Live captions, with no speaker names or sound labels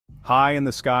High in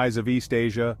the skies of East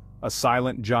Asia, a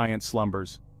silent giant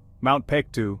slumbers. Mount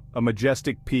Paektu, a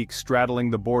majestic peak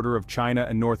straddling the border of China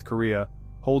and North Korea,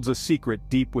 holds a secret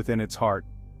deep within its heart.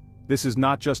 This is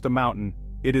not just a mountain,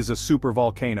 it is a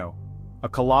supervolcano. A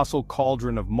colossal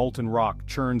cauldron of molten rock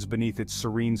churns beneath its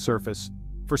serene surface.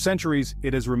 For centuries,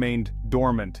 it has remained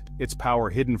dormant, its power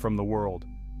hidden from the world.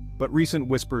 But recent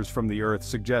whispers from the Earth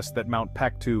suggest that Mount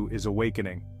Paektu is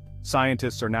awakening.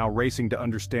 Scientists are now racing to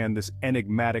understand this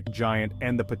enigmatic giant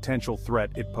and the potential threat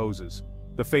it poses.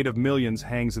 The fate of millions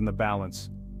hangs in the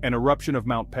balance. An eruption of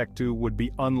Mount Paektu would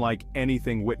be unlike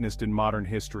anything witnessed in modern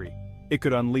history. It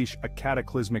could unleash a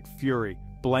cataclysmic fury,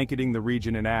 blanketing the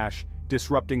region in ash,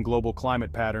 disrupting global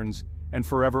climate patterns, and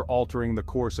forever altering the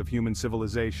course of human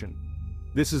civilization.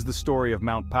 This is the story of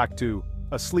Mount Paektu,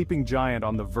 a sleeping giant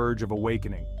on the verge of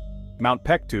awakening. Mount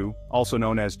Paektu, also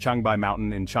known as Changbai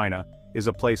Mountain in China, is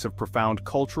a place of profound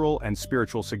cultural and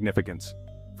spiritual significance.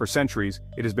 For centuries,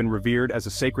 it has been revered as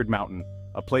a sacred mountain,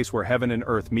 a place where heaven and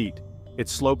earth meet. Its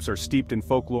slopes are steeped in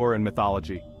folklore and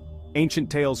mythology. Ancient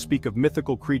tales speak of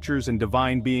mythical creatures and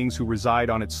divine beings who reside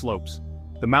on its slopes.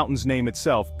 The mountain's name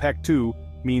itself, Paektu,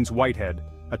 means whitehead,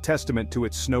 a testament to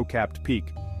its snow-capped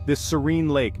peak. This serene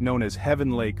lake, known as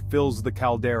Heaven Lake, fills the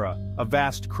caldera, a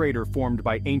vast crater formed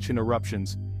by ancient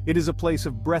eruptions. It is a place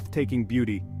of breathtaking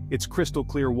beauty, its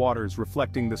crystal-clear waters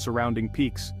reflecting the surrounding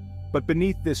peaks. But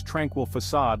beneath this tranquil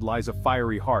facade lies a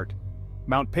fiery heart.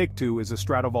 Mount Paektu is a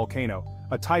stratovolcano,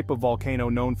 a type of volcano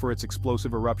known for its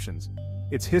explosive eruptions.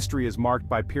 Its history is marked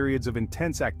by periods of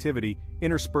intense activity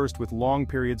interspersed with long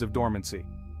periods of dormancy.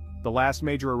 The last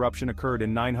major eruption occurred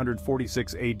in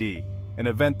 946 AD, an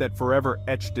event that forever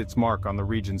etched its mark on the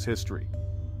region's history.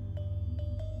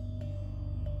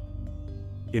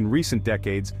 In recent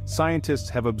decades, scientists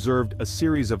have observed a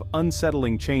series of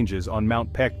unsettling changes on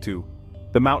Mount Paektu.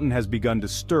 The mountain has begun to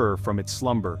stir from its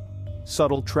slumber.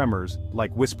 Subtle tremors,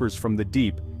 like whispers from the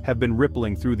deep, have been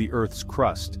rippling through the Earth's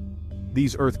crust.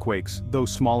 These earthquakes, though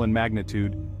small in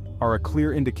magnitude, are a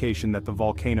clear indication that the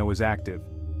volcano is active.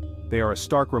 They are a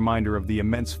stark reminder of the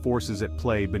immense forces at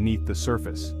play beneath the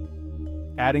surface.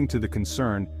 Adding to the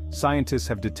concern, scientists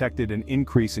have detected an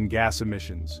increase in gas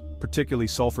emissions, particularly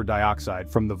sulfur dioxide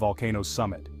from the volcano's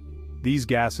summit. These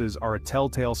gases are a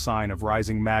telltale sign of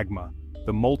rising magma,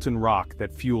 the molten rock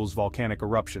that fuels volcanic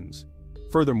eruptions.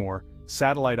 Furthermore,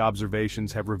 satellite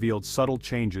observations have revealed subtle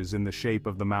changes in the shape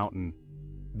of the mountain.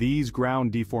 These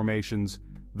ground deformations,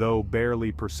 though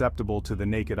barely perceptible to the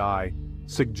naked eye,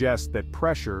 suggest that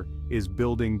pressure is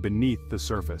building beneath the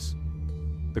surface.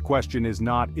 The question is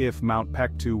not if Mount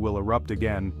Paektu will erupt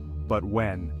again, but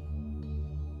when.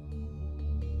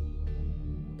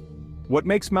 What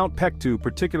makes Mount Paektu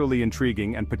particularly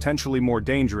intriguing and potentially more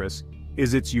dangerous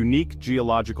is its unique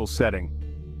geological setting.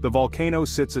 The volcano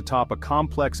sits atop a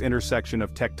complex intersection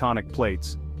of tectonic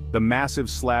plates, the massive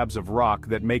slabs of rock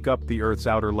that make up the Earth's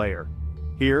outer layer.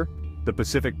 Here, the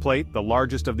Pacific Plate, the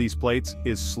largest of these plates,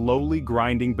 is slowly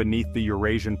grinding beneath the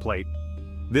Eurasian Plate.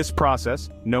 This process,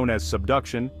 known as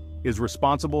subduction, is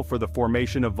responsible for the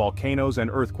formation of volcanoes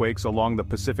and earthquakes along the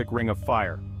Pacific Ring of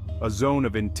Fire, a zone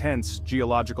of intense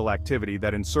geological activity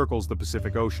that encircles the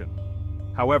Pacific Ocean.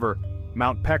 However,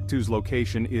 Mount Paektu's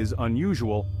location is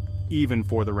unusual, even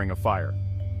for the Ring of Fire.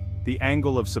 The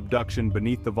angle of subduction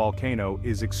beneath the volcano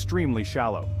is extremely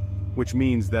shallow, which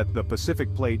means that the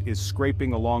Pacific Plate is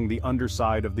scraping along the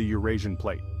underside of the Eurasian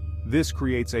Plate. This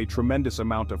creates a tremendous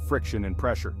amount of friction and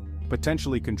pressure,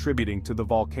 potentially contributing to the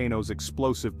volcano's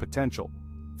explosive potential.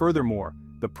 Furthermore,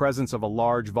 the presence of a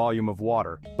large volume of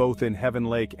water, both in Heaven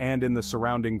Lake and in the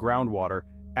surrounding groundwater,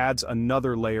 adds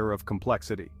another layer of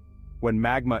complexity. When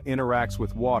magma interacts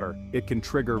with water, it can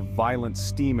trigger violent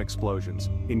steam explosions,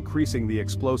 increasing the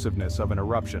explosiveness of an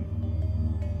eruption.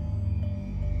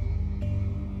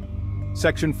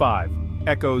 Section 5.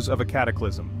 Echoes of a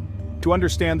Cataclysm. To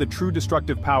understand the true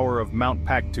destructive power of Mount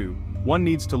Paektu, one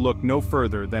needs to look no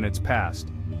further than its past.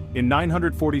 In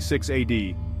 946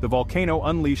 AD, the volcano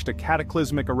unleashed a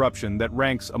cataclysmic eruption that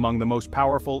ranks among the most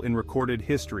powerful in recorded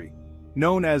history.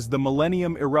 Known as the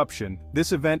Millennium Eruption,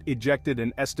 this event ejected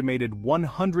an estimated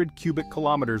 100 cubic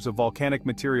kilometers of volcanic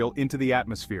material into the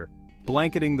atmosphere,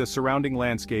 blanketing the surrounding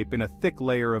landscape in a thick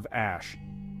layer of ash.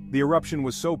 The eruption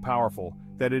was so powerful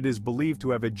that it is believed to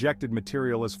have ejected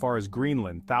material as far as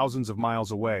Greenland, thousands of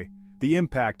miles away. The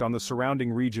impact on the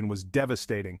surrounding region was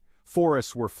devastating.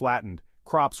 Forests were flattened,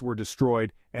 crops were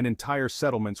destroyed, and entire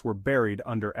settlements were buried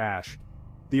under ash.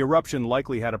 The eruption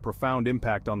likely had a profound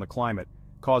impact on the climate,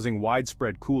 causing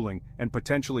widespread cooling and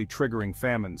potentially triggering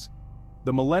famines.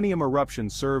 The Millennium Eruption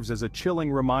serves as a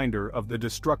chilling reminder of the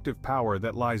destructive power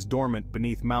that lies dormant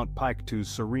beneath Mount Paektu's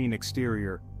serene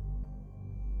exterior.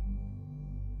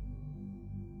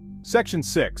 Section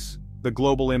 6. The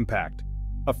global impact.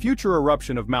 A future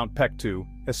eruption of Mount Paektu,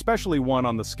 especially one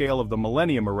on the scale of the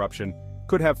millennium eruption,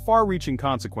 could have far-reaching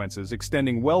consequences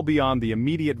extending well beyond the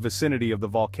immediate vicinity of the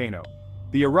volcano.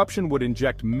 The eruption would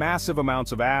inject massive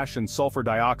amounts of ash and sulfur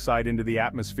dioxide into the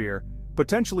atmosphere,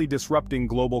 potentially disrupting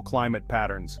global climate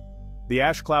patterns. The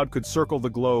ash cloud could circle the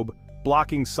globe,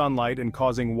 blocking sunlight and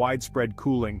causing widespread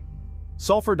cooling.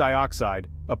 Sulfur dioxide,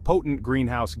 a potent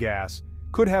greenhouse gas,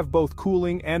 could have both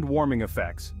cooling and warming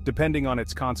effects, depending on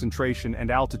its concentration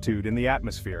and altitude in the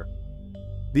atmosphere.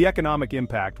 The economic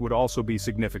impact would also be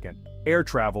significant. Air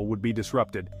travel would be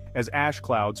disrupted, as ash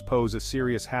clouds pose a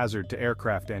serious hazard to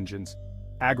aircraft engines.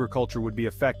 Agriculture would be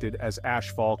affected as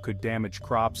ashfall could damage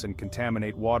crops and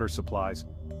contaminate water supplies.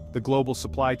 The global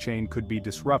supply chain could be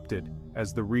disrupted,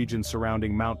 as the region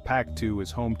surrounding Mount Paektu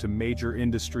is home to major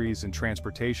industries and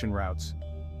transportation routes.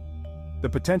 The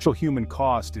potential human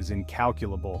cost is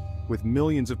incalculable, with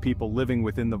millions of people living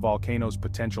within the volcano's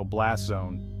potential blast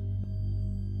zone.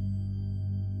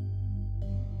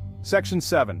 Section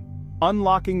 7.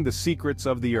 Unlocking the secrets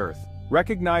of the Earth.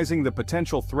 Recognizing the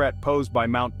potential threat posed by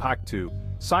Mount Paektu,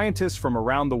 scientists from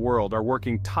around the world are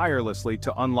working tirelessly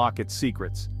to unlock its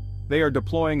secrets. They are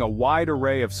deploying a wide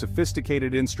array of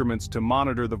sophisticated instruments to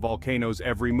monitor the volcano's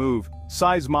every move.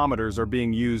 Seismometers are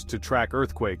being used to track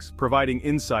earthquakes, providing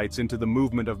insights into the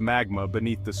movement of magma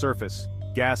beneath the surface.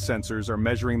 Gas sensors are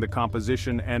measuring the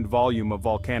composition and volume of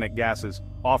volcanic gases,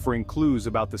 offering clues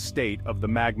about the state of the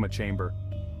magma chamber.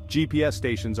 GPS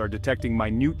stations are detecting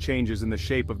minute changes in the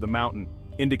shape of the mountain,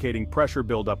 indicating pressure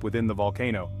buildup within the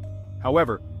volcano.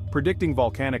 However, predicting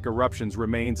volcanic eruptions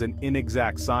remains an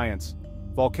inexact science.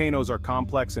 Volcanoes are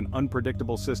complex and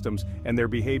unpredictable systems, and their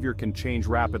behavior can change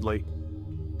rapidly.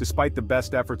 Despite the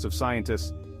best efforts of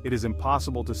scientists, it is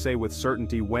impossible to say with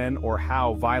certainty when or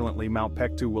how violently Mount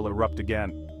Paektu will erupt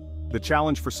again. The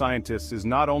challenge for scientists is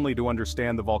not only to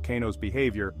understand the volcano's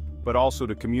behavior, but also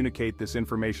to communicate this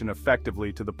information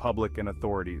effectively to the public and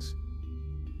authorities.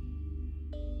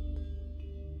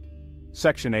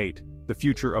 Section 8. The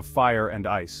future of fire and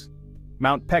ice.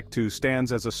 Mount Paektu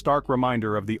stands as a stark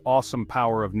reminder of the awesome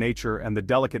power of nature and the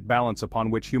delicate balance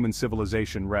upon which human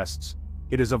civilization rests.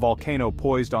 It is a volcano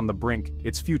poised on the brink,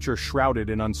 its future shrouded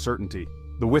in uncertainty.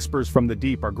 The whispers from the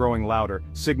deep are growing louder,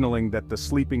 signaling that the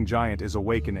sleeping giant is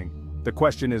awakening. The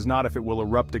question is not if it will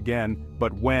erupt again,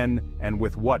 but when and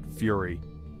with what fury.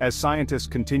 As scientists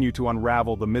continue to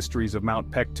unravel the mysteries of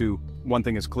Mount Paektu, one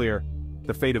thing is clear: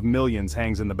 the fate of millions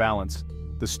hangs in the balance.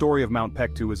 The story of Mount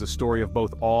Paektu is a story of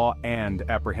both awe and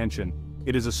apprehension.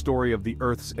 It is a story of the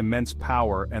Earth's immense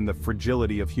power and the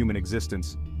fragility of human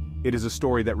existence. It is a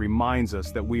story that reminds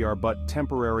us that we are but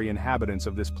temporary inhabitants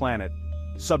of this planet,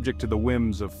 subject to the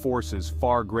whims of forces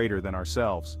far greater than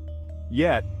ourselves.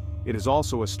 Yet, it is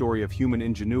also a story of human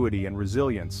ingenuity and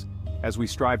resilience, as we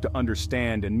strive to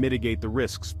understand and mitigate the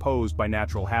risks posed by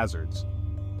natural hazards.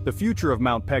 The future of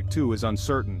Mount Paektu is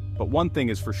uncertain, but one thing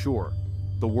is for sure: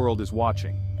 the world is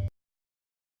watching.